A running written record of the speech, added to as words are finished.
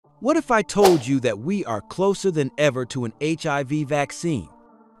What if I told you that we are closer than ever to an HIV vaccine?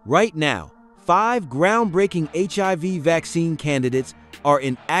 Right now, 5 groundbreaking HIV vaccine candidates are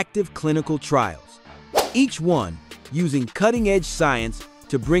in active clinical trials, each one using cutting-edge science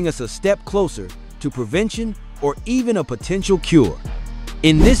to bring us a step closer to prevention or even a potential cure.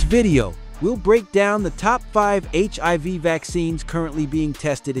 In this video, we'll break down the top 5 HIV vaccines currently being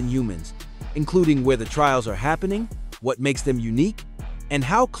tested in humans, including where the trials are happening, what makes them unique, and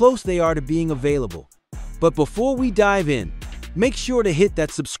how close they are to being available. But before we dive in, make sure to hit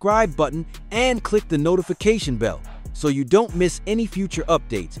that subscribe button and click the notification bell so you don't miss any future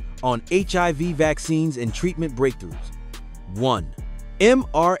updates on HIV vaccines and treatment breakthroughs. 1.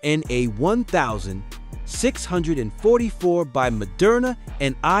 mRNA-1644 by Moderna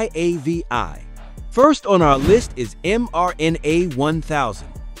and IAVI. First on our list is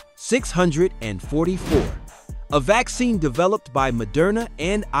mRNA-1644, a vaccine developed by Moderna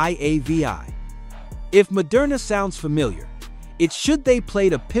and IAVI. If Moderna sounds familiar, it's should they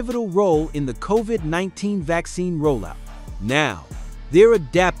played a pivotal role in the COVID-19 vaccine rollout. Now, they're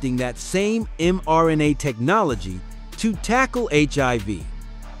adapting that same mRNA technology to tackle HIV.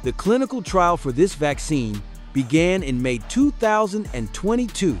 The clinical trial for this vaccine began in May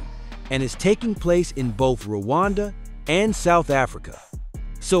 2022 and is taking place in both Rwanda and South Africa.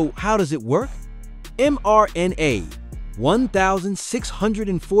 So how does it work?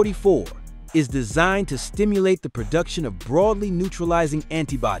 mRNA-1644 is designed to stimulate the production of broadly neutralizing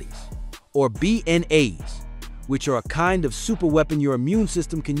antibodies, or BNAs, which are a kind of superweapon your immune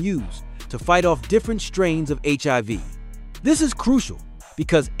system can use to fight off different strains of HIV. This is crucial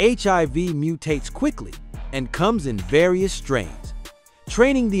because HIV mutates quickly and comes in various strains.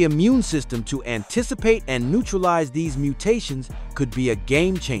 Training the immune system to anticipate and neutralize these mutations could be a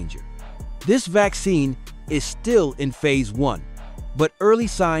game changer. This vaccine is still in phase 1, but early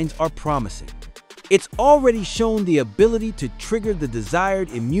signs are promising. It's already shown the ability to trigger the desired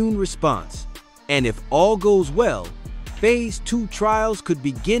immune response, and if all goes well, phase 2 trials could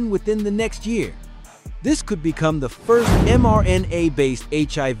begin within the next year. This could become the first mRNA-based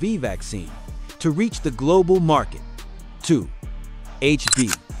HIV vaccine to reach the global market. 2.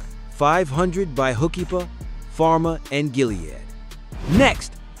 HB 500 by Hoekipa, Pharma, and Gilead.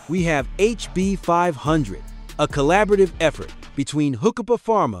 Next, we have HB 500, a collaborative effort between Hoekipa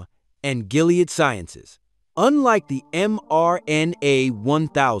Pharma and Gilead Sciences. Unlike the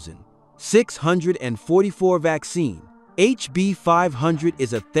mRNA-1644 vaccine, HB 500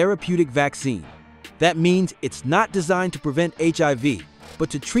 is a therapeutic vaccine. That means it's not designed to prevent HIV, but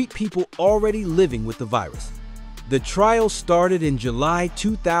to treat people already living with the virus. The trial started in July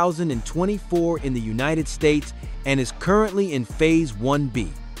 2024 in the United States and is currently in phase 1B.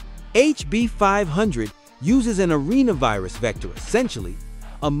 HB 500 uses an arenavirus vector, essentially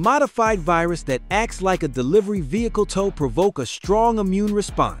a modified virus that acts like a delivery vehicle to provoke a strong immune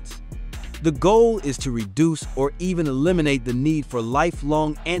response. The goal is to reduce or even eliminate the need for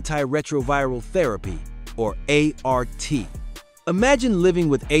lifelong antiretroviral therapy, or ART. Imagine living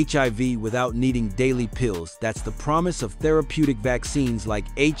with HIV without needing daily pills. That's the promise of therapeutic vaccines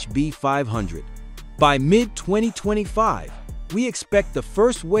like HB 500. By mid-2025, we expect the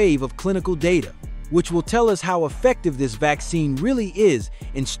first wave of clinical data, which will tell us how effective this vaccine really is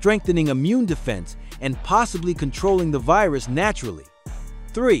in strengthening immune defense and possibly controlling the virus naturally.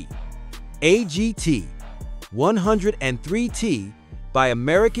 3. AGT 103T by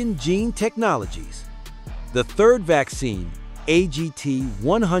American Gene Technologies. The third vaccine, AGT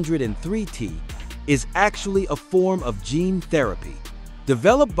 103T, is actually a form of gene therapy.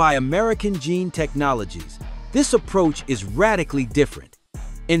 Developed by American Gene Technologies, this approach is radically different.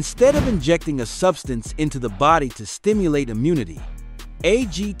 Instead of injecting a substance into the body to stimulate immunity,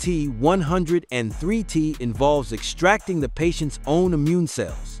 AGT 103T involves extracting the patient's own immune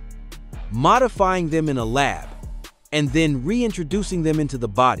cells, modifying them in a lab, and then reintroducing them into the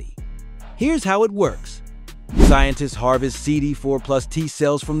body. Here's how it works. Scientists harvest CD4 plus T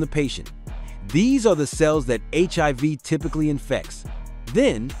cells from the patient. These are the cells that HIV typically infects.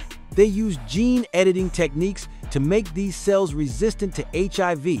 Then, they use gene editing techniques to make these cells resistant to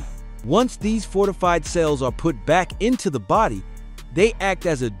HIV. Once these fortified cells are put back into the body, they act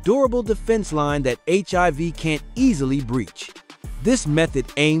as a durable defense line that HIV can't easily breach. This method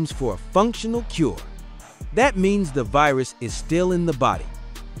aims for a functional cure. That means the virus is still in the body,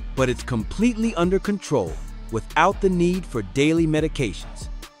 but it's completely under control without the need for daily medications.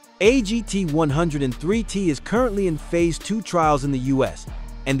 AGT 103T is currently in phase 2 trials in the US,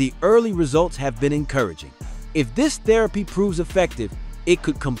 and the early results have been encouraging. If this therapy proves effective, it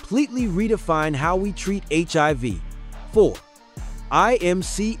could completely redefine how we treat HIV. 4.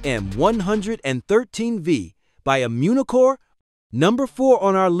 IMCM-113V by Immunocore. Number 4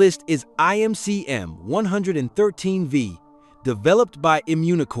 on our list is IMCM-113V, developed by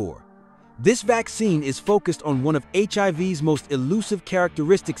Immunocore. This vaccine is focused on one of HIV's most elusive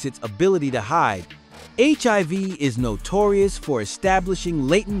characteristics, its ability to hide. HIV is notorious for establishing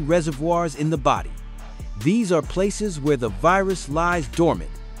latent reservoirs in the body. These are places where the virus lies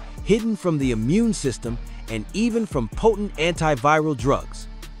dormant, hidden from the immune system and even from potent antiviral drugs.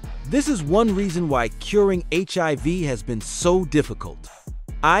 This is one reason why curing HIV has been so difficult.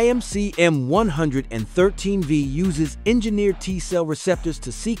 IMCM-113V uses engineered T-cell receptors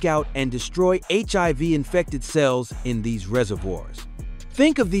to seek out and destroy HIV-infected cells in these reservoirs.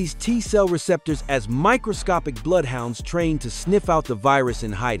 Think of these T-cell receptors as microscopic bloodhounds trained to sniff out the virus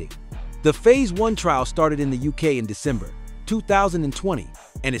in hiding. The Phase 1 trial started in the UK in December 2020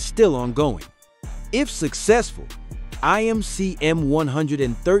 and is still ongoing. If successful,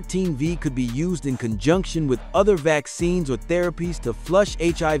 IMCM-113V could be used in conjunction with other vaccines or therapies to flush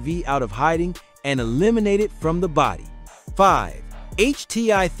HIV out of hiding and eliminate it from the body. 5.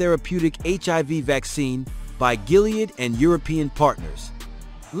 HIV Therapeutic HIV Vaccine by Gilead and European partners.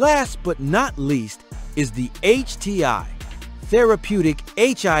 Last but not least is the HIV Therapeutic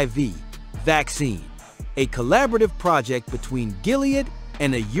HIV Vaccine, a collaborative project between Gilead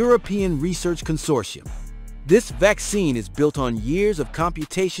and a European research consortium. This vaccine is built on years of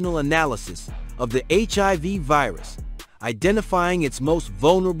computational analysis of the HIV virus, identifying its most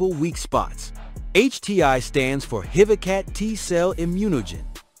vulnerable weak spots. HTI stands for Hivicat T-cell immunogen.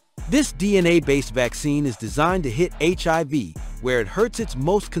 This DNA-based vaccine is designed to hit HIV where it hurts its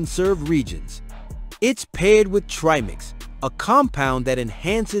most conserved regions. It's paired with Trimix, a compound that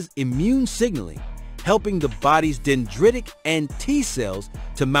enhances immune signaling, helping the body's dendritic and T cells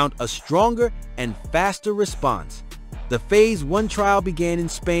to mount a stronger and faster response. The Phase 1 trial began in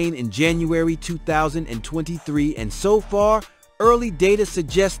Spain in January 2023, and so far, early data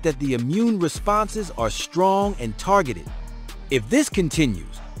suggests that the immune responses are strong and targeted. If this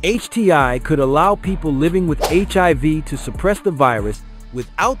continues, HTI could allow people living with HIV to suppress the virus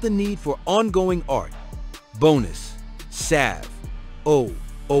without the need for ongoing ART. Bonus: SAV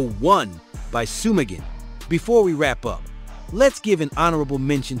 001 by Sumigan. Before we wrap up, let's give an honorable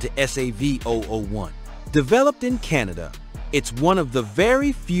mention to SAV-001. Developed in Canada, it's one of the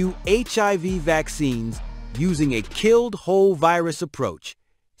very few HIV vaccines using a killed whole virus approach,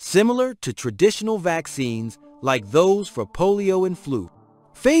 similar to traditional vaccines like those for polio and flu.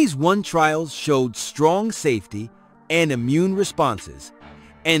 Phase 1 trials showed strong safety and immune responses,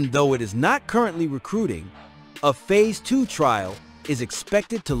 and though it is not currently recruiting, a Phase 2 trial is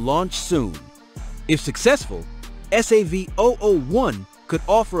expected to launch soon. If successful, SAV-001 could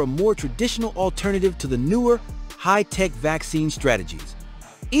offer a more traditional alternative to the newer, high-tech vaccine strategies.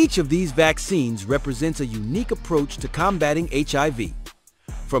 Each of these vaccines represents a unique approach to combating HIV,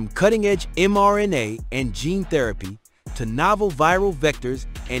 from cutting-edge mRNA and gene therapy to novel viral vectors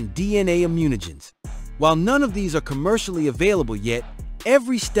and DNA immunogens. While none of these are commercially available yet,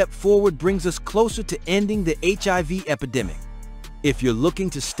 every step forward brings us closer to ending the HIV epidemic. If you're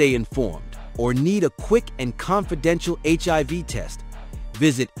looking to stay informed or need a quick and confidential HIV test,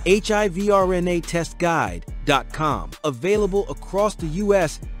 visit HIVRNAtestguide.com, available across the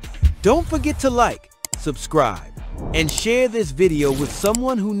US. Don't forget to like, subscribe, and share this video with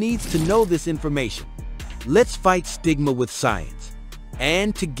someone who needs to know this information. Let's fight stigma with science,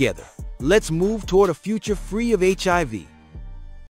 and together, let's move toward a future free of HIV.